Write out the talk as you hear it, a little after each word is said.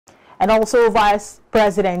And also Vice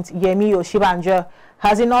President Yemi Osinbajo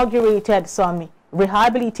has inaugurated some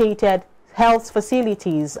rehabilitated health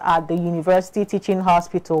facilities at the University Teaching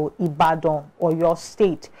Hospital, Ibadan, Oyo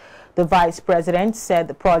State. The Vice President said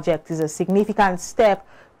the project is a significant step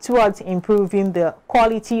towards improving the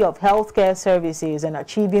quality of healthcare services and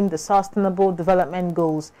achieving the sustainable development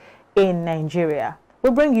goals in Nigeria.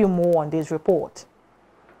 We'll bring you more on this report.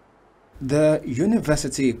 The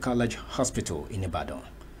University College Hospital in Ibadan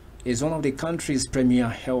is one of the country's premier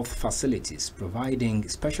health facilities, providing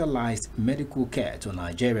specialized medical care to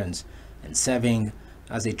Nigerians and serving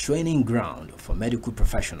as a training ground for medical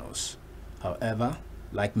professionals. However,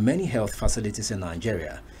 like many health facilities in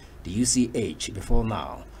Nigeria, the UCH before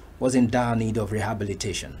now was in dire need of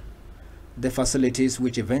rehabilitation. The facilities,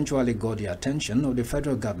 which eventually got the attention of the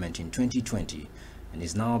federal government in 2020 and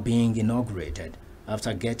is now being inaugurated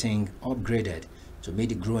after getting upgraded to meet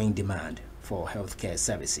the growing demand for healthcare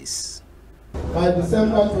services. By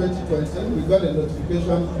December 2020, we got a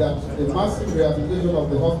notification that a massive rehabilitation of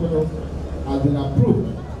the hospital has been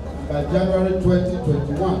approved. By January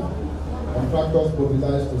 2021, contractors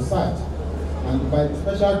mobilized to site, and by the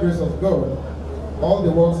special grace of God, all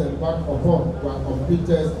the works embarked upon were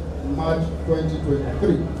completed in March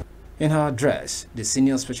 2023. In her address, the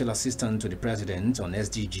Senior Special Assistant to the President on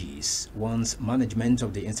SDGs wants management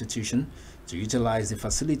of the institution to utilize the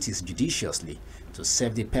facilities judiciously to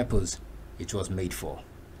serve the purpose it was made for.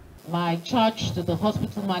 My charge to the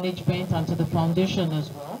hospital management and to the foundation as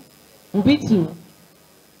well will be to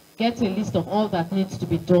get a list of all that needs to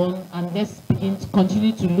be done, and let's begin to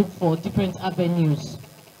continue to look for different avenues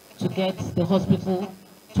to get the hospital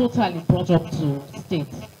totally brought up to state.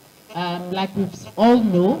 Like we all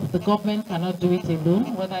know, the government cannot do it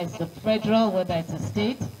alone, whether it's the federal, whether it's the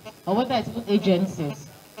state, or whether it's agencies.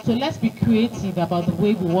 So let's be creative about the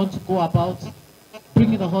way we want to go about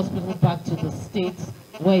bringing the hospital back to the state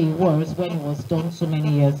where it was when it was done so many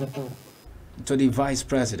years ago. To the Vice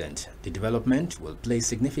President, the development will play a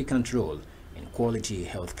significant role in quality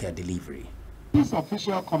healthcare delivery. This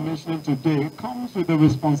official commissioning today comes with the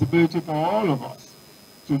responsibility for all of us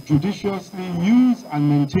to judiciously use and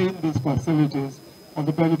maintain these facilities for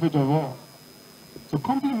the benefit of all. To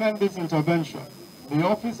complement this intervention, the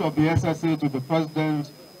Office of the SSA to the President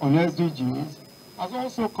on SDGs has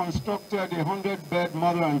also constructed a 100-bed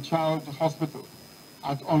mother and child hospital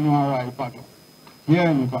at Onuara, Ibadan, here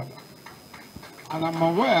in Ibadan. And I'm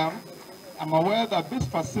aware that this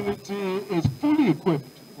facility is fully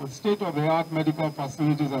equipped with state-of-the-art medical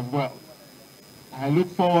facilities as well. I look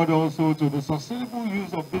forward also to the sustainable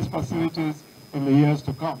use of these facilities in the years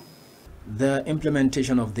to come. The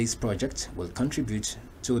implementation of this project will contribute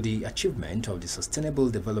to the achievement of the Sustainable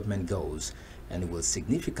Development Goals and will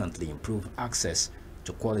significantly improve access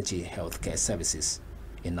to quality healthcare services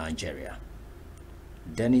in Nigeria.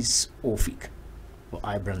 Dennis Ofik for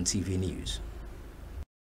iBrandTV News.